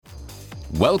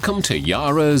Welcome to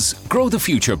Yara's Grow the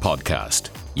Future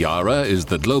podcast. Yara is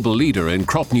the global leader in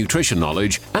crop nutrition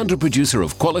knowledge and a producer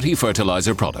of quality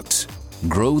fertilizer products.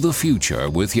 Grow the future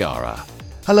with Yara.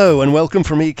 Hello and welcome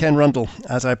from me, Ken Rundle.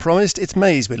 As I promised, it's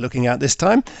maize we're looking at this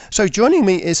time. So joining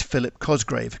me is Philip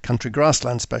Cosgrave, country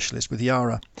grassland specialist with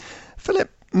Yara.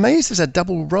 Philip, maize has a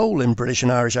double role in British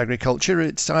and Irish agriculture.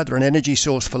 It's either an energy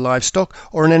source for livestock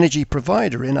or an energy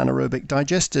provider in anaerobic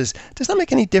digesters. Does that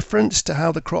make any difference to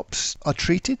how the crops are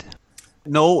treated?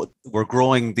 No, we're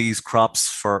growing these crops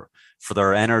for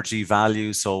their energy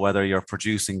value. So whether you're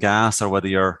producing gas or whether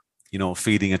you're,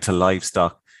 feeding it to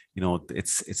livestock,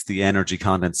 it's the energy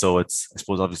content. So it's, I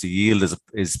suppose, obviously yield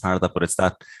is part of that, but it's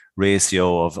that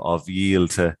ratio of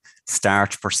yield to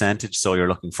starch percentage. So you're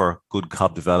looking for good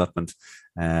cob development.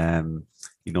 Then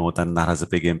that has a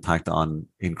big impact on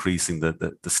increasing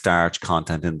the starch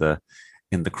content in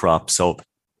the crop. So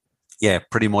yeah,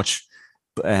 pretty much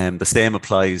the same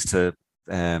applies to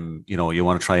you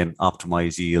want to try and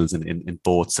optimize yields in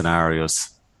both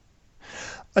scenarios.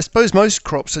 I suppose most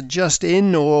crops are just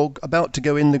in or about to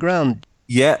go in the ground.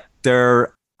 Yeah,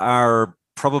 there are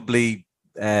probably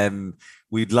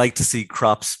we'd like to see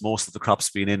most of the crops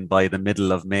being in by the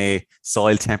middle of May.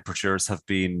 Soil temperatures have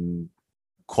been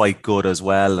quite good as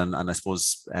well, and I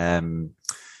suppose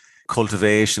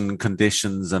cultivation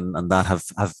conditions and that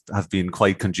have been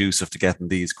quite conducive to getting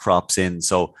these crops in.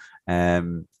 So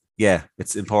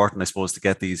it's important, I suppose, to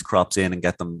get these crops in and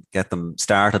get them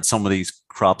started. Some of these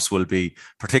crops will be,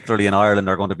 particularly in Ireland,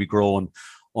 are going to be grown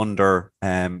under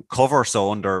cover,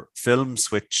 so under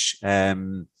films, which I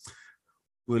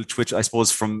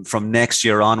suppose from next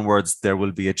year onwards there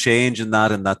will be a change in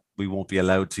that we won't be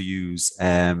allowed to use.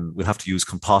 We'll have to use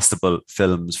compostable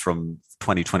films from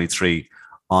 2023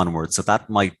 onwards. So that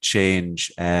might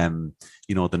change, the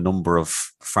number of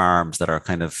farms that are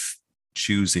kind of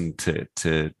choosing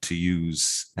to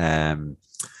use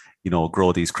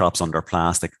grow these crops under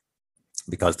plastic,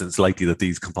 because it's likely that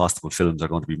these compostable films are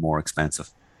going to be more expensive.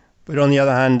 But on the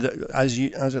other hand, as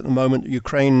at the moment,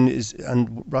 Ukraine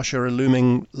and Russia are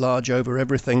looming large over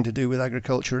everything to do with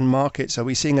agriculture and markets. Are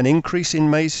we seeing an increase in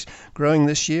maize growing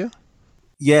this year?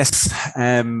 Yes,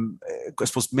 I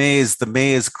suppose the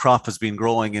maize crop has been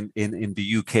growing in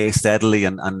the UK steadily,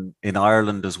 and in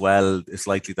Ireland as well. It's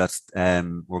likely that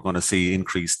we're going to see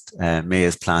increased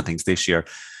maize plantings this year.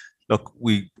 Look,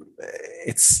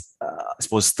 it's I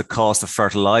suppose the cost of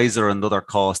fertilizer and other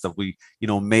costs that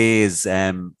maize,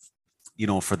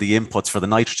 for the inputs, for the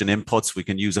nitrogen inputs, we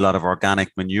can use a lot of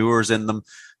organic manures in them.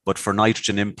 But for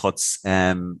nitrogen inputs,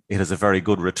 it has a very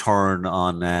good return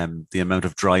on the amount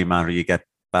of dry matter you get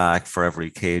back for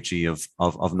every kg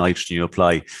of nitrogen you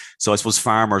apply. So I suppose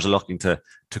farmers are looking to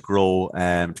grow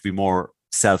to be more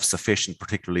self-sufficient,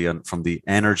 particularly from the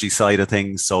energy side of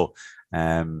things. So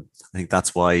I think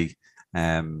that's why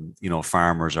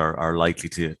farmers are likely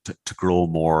to grow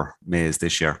more maize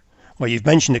this year. Well, you've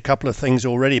mentioned a couple of things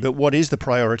already, but what is the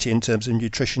priority in terms of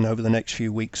nutrition over the next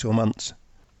few weeks or months?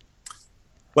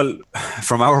 Well,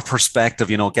 from our perspective,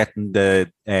 getting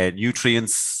the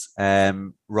nutrients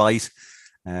right.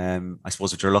 I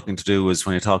suppose what you're looking to do is,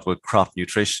 when you talk about crop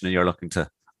nutrition, and you're looking to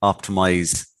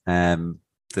optimize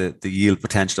the yield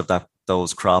potential of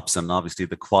those crops, and obviously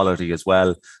the quality as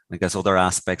well. I guess other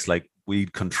aspects like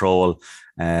weed control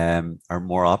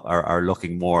are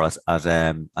looking more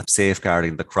at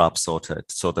safeguarding the crop so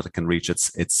that it can reach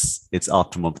its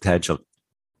optimum potential.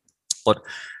 But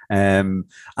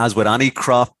as with any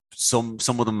crop, some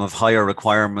of them have higher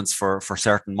requirements for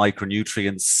certain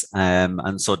micronutrients,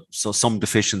 and so some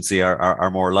deficiency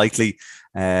are more likely.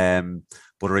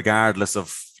 But regardless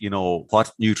of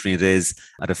what nutrient it is,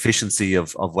 a deficiency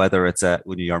of whether it's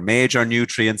your major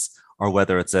nutrients or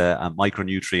whether it's a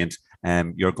micronutrient,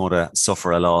 you're going to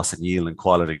suffer a loss in yield and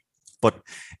quality. But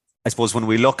I suppose when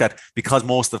we look at, because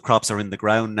most of the crops are in the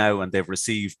ground now and they've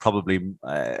received probably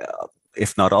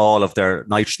if not all of their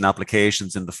nitrogen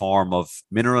applications in the form of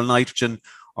mineral nitrogen,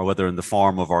 or whether in the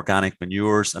form of organic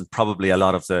manures, and probably a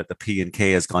lot of the P and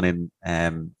K has gone in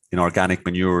organic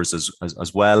manures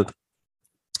as well.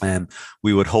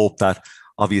 We would hope that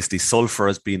obviously sulfur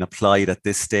has been applied at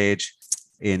this stage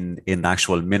in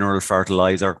actual mineral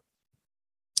fertilizer.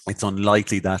 It's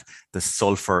unlikely that the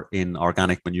sulfur in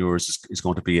organic manures is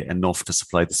going to be enough to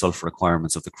supply the sulfur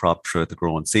requirements of the crop throughout the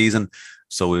growing season.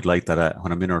 So we'd like that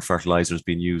when a mineral fertilizer is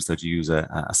being used, that you use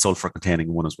a sulfur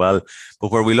containing one as well.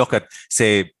 But where we look at,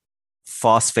 say,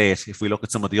 phosphate, if we look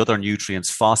at some of the other nutrients,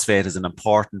 phosphate is an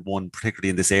important one, particularly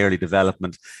in this early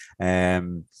development.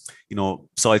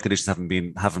 Soil conditions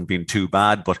haven't been too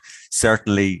bad, but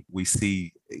certainly we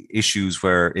see issues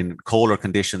where in colder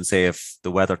conditions, say if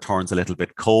the weather turns a little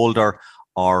bit colder,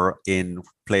 or in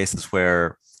places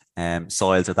where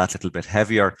soils are that little bit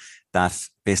heavier, that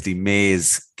basically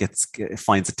maize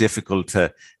finds it difficult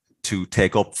to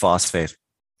take up phosphate.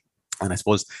 And I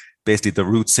suppose basically the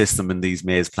root system in these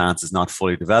maize plants is not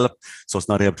fully developed, so it's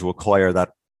not able to acquire that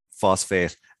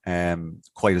phosphate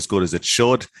quite as good as it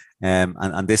should.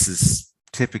 And this is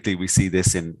typically, we see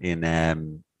this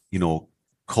in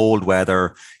cold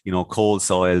weather, cold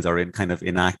soils, or in kind of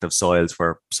inactive soils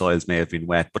where soils may have been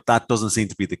wet. But that doesn't seem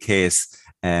to be the case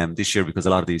this year, because a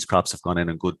lot of these crops have gone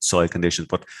in good soil conditions.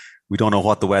 But we don't know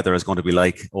what the weather is going to be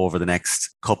like over the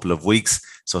next couple of weeks.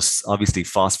 So obviously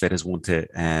phosphate is one to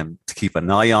keep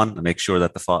an eye on and make sure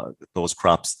that those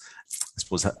crops, I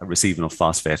suppose, receive enough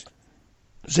phosphate.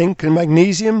 Zinc and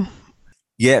magnesium?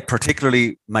 Yeah,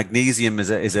 particularly magnesium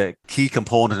is a key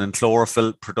component in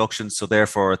chlorophyll production. So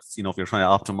therefore, it's, if you're trying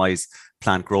to optimize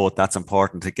plant growth, that's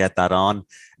important to get that on.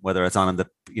 Whether it's on in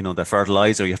the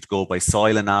fertilizer, you have to go by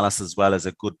soil analysis as well as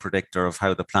a good predictor of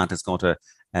how the plant is going to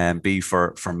be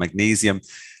for magnesium.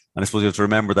 And I suppose you have to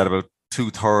remember that about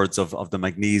 2/3 of the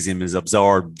magnesium is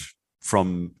absorbed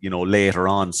from later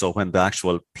on. So when the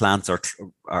actual plants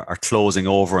are closing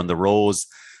over in the rows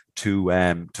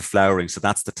to flowering, so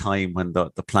that's the time when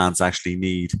the plants actually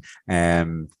need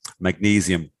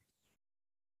magnesium.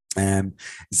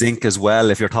 Zinc as well,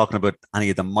 if you're talking about any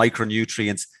of the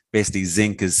micronutrients, basically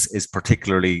zinc is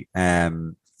particularly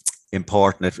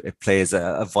important. It plays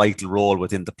a vital role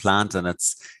within the plant, and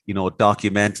it's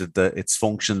documented that its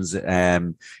functions,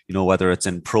 whether it's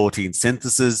in protein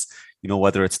synthesis,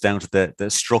 whether it's down to the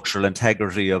structural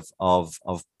integrity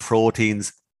of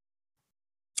proteins,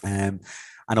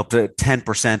 and up to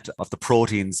 10% of the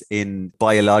proteins in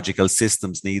biological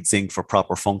systems need zinc for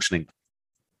proper functioning.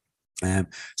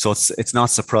 So it's not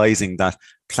surprising that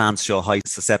plants show high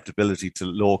susceptibility to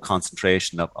low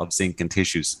concentration of zinc in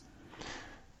tissues.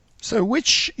 So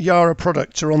which Yara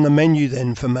products are on the menu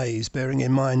then for maize, bearing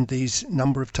in mind these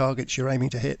number of targets you're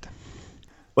aiming to hit?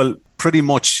 Well, pretty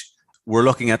much we're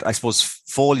looking at, I suppose,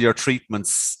 foliar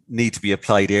treatments need to be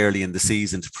applied early in the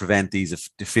season to prevent these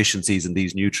deficiencies in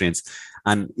these nutrients.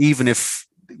 And even if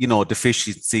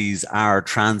deficiencies are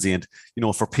transient,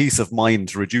 for peace of mind,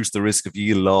 to reduce the risk of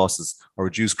yield losses or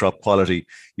reduce crop quality,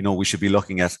 we should be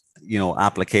looking at,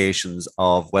 applications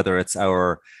of whether it's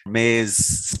our maize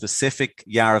specific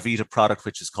YaraVita product,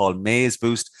 which is called Maize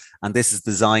Boost. And this is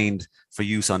designed for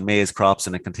use on maize crops,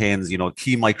 and it contains,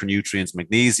 key micronutrients,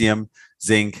 magnesium,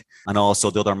 zinc, and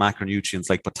also the other macronutrients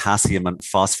like potassium and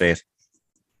phosphate.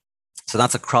 So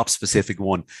that's a crop specific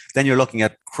one. Then you're looking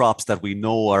at crops that we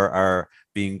know are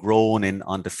being grown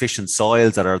on deficient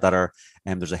soils that are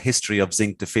there's a history of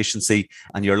zinc deficiency,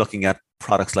 and you're looking at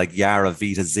products like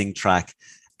YaraVita Zinc Track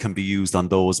can be used on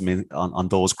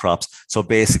those crops. So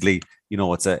basically,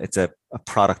 it's a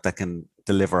product that can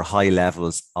deliver high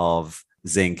levels of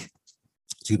zinc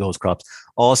to those crops.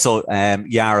 Also,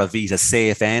 YaraVita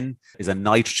Safe N is a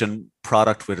nitrogen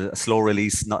product with a slow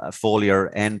release foliar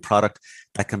N product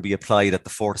that can be applied at the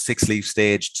 4 to 6 leaf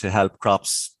stage to help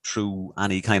crops through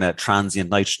any kind of transient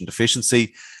nitrogen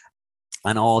deficiency.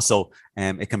 And also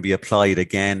it can be applied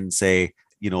again, say,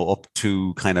 up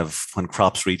to kind of when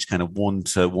crops reach kind of 1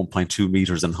 to 1.2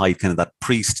 meters in height, kind of that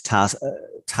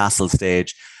tassel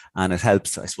stage. And it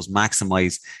helps, I suppose,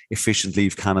 maximize efficient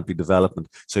leaf canopy development.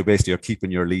 So basically you're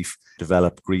keeping your leaf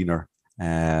developed greener.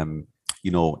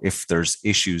 If there's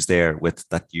issues there with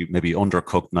that, you maybe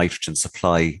undercooked nitrogen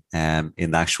supply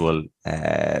in the actual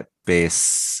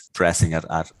base dressing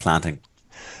at planting.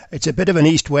 It's a bit of an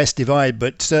east-west divide,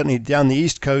 but certainly down the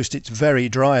east coast it's very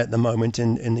dry at the moment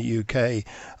in the UK.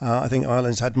 I think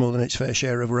Ireland's had more than its fair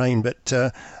share of rain, but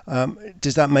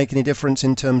does that make any difference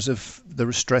in terms of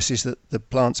the stresses that the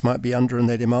plants might be under and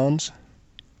their demands?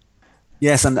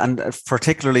 Yes, and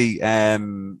particularly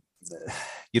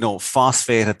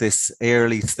phosphate at this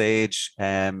early stage,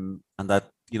 and that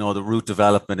the root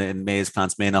development in maize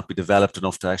plants may not be developed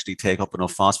enough to actually take up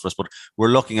enough phosphorus. But we're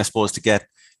looking, I suppose, to get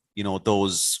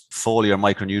those foliar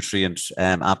micronutrient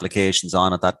applications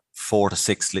on at that 4 to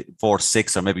 6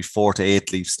 or maybe 4 to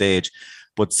 8 leaf stage.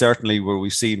 But certainly where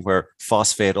we've seen where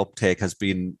phosphate uptake has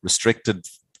been restricted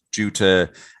due to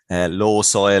low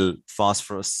soil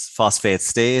phosphate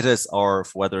status, or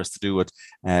whether it's to do with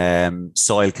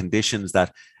soil conditions,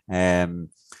 that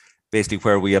basically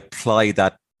where we apply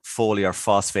that foliar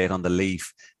phosphate on the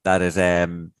leaf, that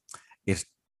it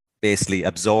basically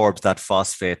absorbs that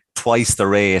phosphate twice the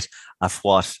rate of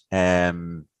what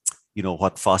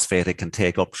what phosphate it can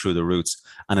take up through the roots,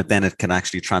 and then it can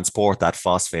actually transport that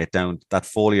phosphate down. That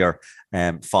foliar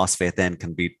phosphate then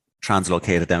can be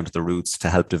translocated down to the roots to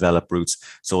help develop roots.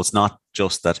 So it's not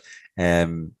just that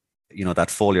that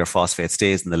foliar phosphate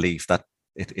stays in the leaf, that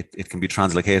it can be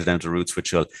translocated down to roots,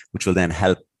 which will then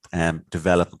help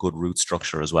develop a good root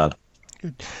structure as well.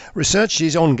 Good. Research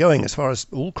is ongoing as far as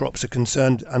all crops are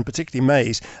concerned, and particularly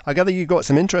maize. I gather you got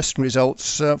some interesting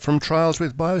results from trials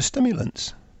with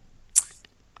biostimulants.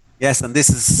 Yes, and this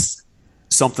is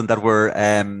something that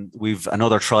we've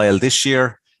another trial this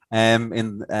year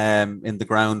in the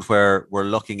ground, where we're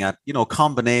looking at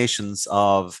combinations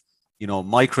of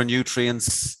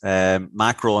micronutrients,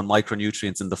 macro and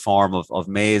micronutrients in the form of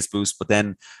maize boost, but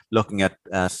then looking at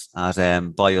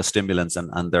biostimulants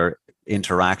and their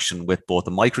interaction with both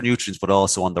the micronutrients but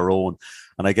also on their own.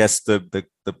 And I guess the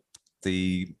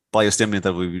biostimulant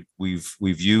that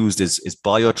we've used is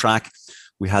BioTrack.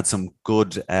 We had some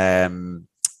good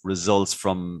results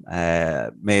from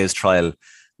maize trial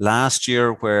last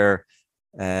year where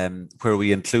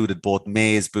we included both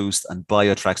maize boost and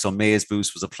BioTrack. So maize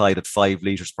boost was applied at 5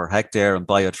 litres per hectare, and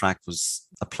BioTrack was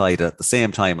applied at the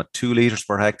same time at 2 litres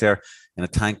per hectare in a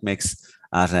tank mix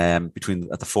at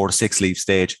the 4 to 6 leaf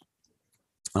stage.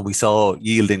 And we saw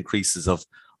yield increases of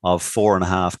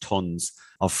 4.5 tons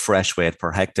of fresh weight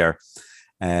per hectare.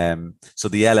 So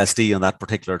the LSD on that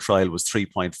particular trial was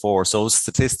 3.4. So it was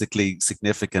statistically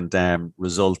significant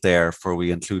result there for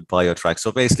we include BioTrack.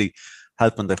 So basically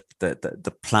helping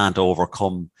the plant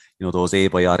overcome those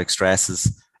abiotic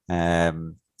stresses,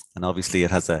 and obviously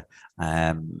it has a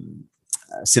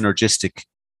synergistic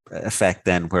effect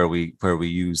then where we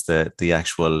use the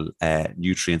actual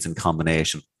nutrients in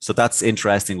combination. So that's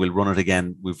interesting. We'll run it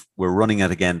again. We're running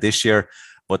it again this year,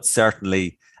 but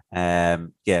certainly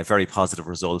very positive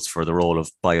results for the role of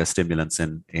biostimulants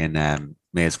in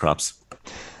maize crops.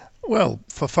 Well,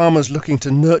 for farmers looking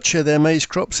to nurture their maize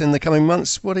crops in the coming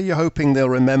months, what are you hoping they'll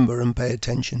remember and pay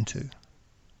attention to?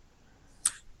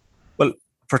 Well,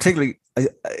 particularly,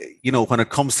 when it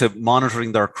comes to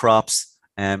monitoring their crops,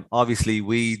 obviously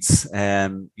weeds,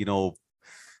 making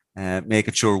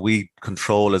sure weed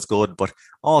control is good, but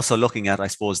also looking at, I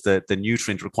suppose, the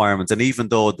nutrient requirements. And even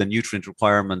though the nutrient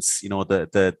requirements,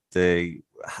 they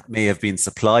may have been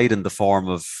supplied in the form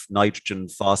of nitrogen,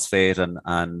 phosphate,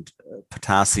 and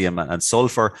potassium and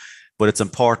sulfur, but it's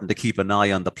important to keep an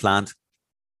eye on the plant.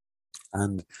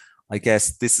 And I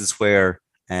guess this is where,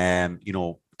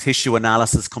 tissue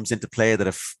analysis comes into play, that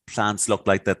if plants look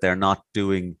like that they're not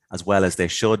doing as well as they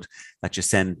should, that you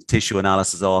send tissue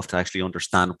analysis off to actually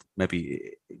understand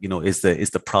maybe, is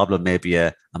the problem maybe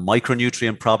a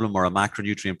micronutrient problem or a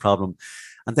macronutrient problem?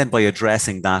 And then by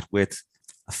addressing that with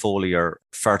a foliar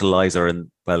fertilizer, and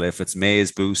well, if it's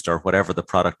maize boost or whatever the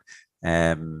product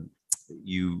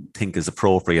you think is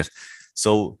appropriate.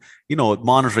 So,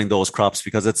 monitoring those crops,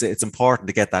 because it's important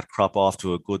to get that crop off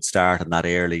to a good start in that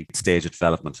early stage of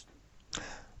development.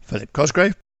 Philip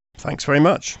Cosgrave, thanks very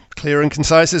much. Clear and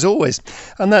concise as always.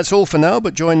 And that's all for now,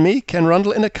 but join me, Ken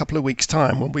Rundle, in a couple of weeks'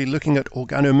 time when we'll be looking at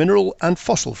organo-mineral and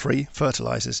fossil-free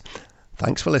fertilizers.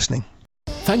 Thanks for listening.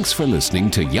 Thanks for listening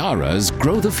to Yara's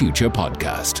Grow the Future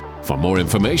podcast. For more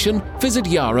information, visit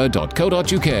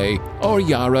yara.co.uk or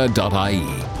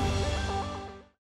yara.ie.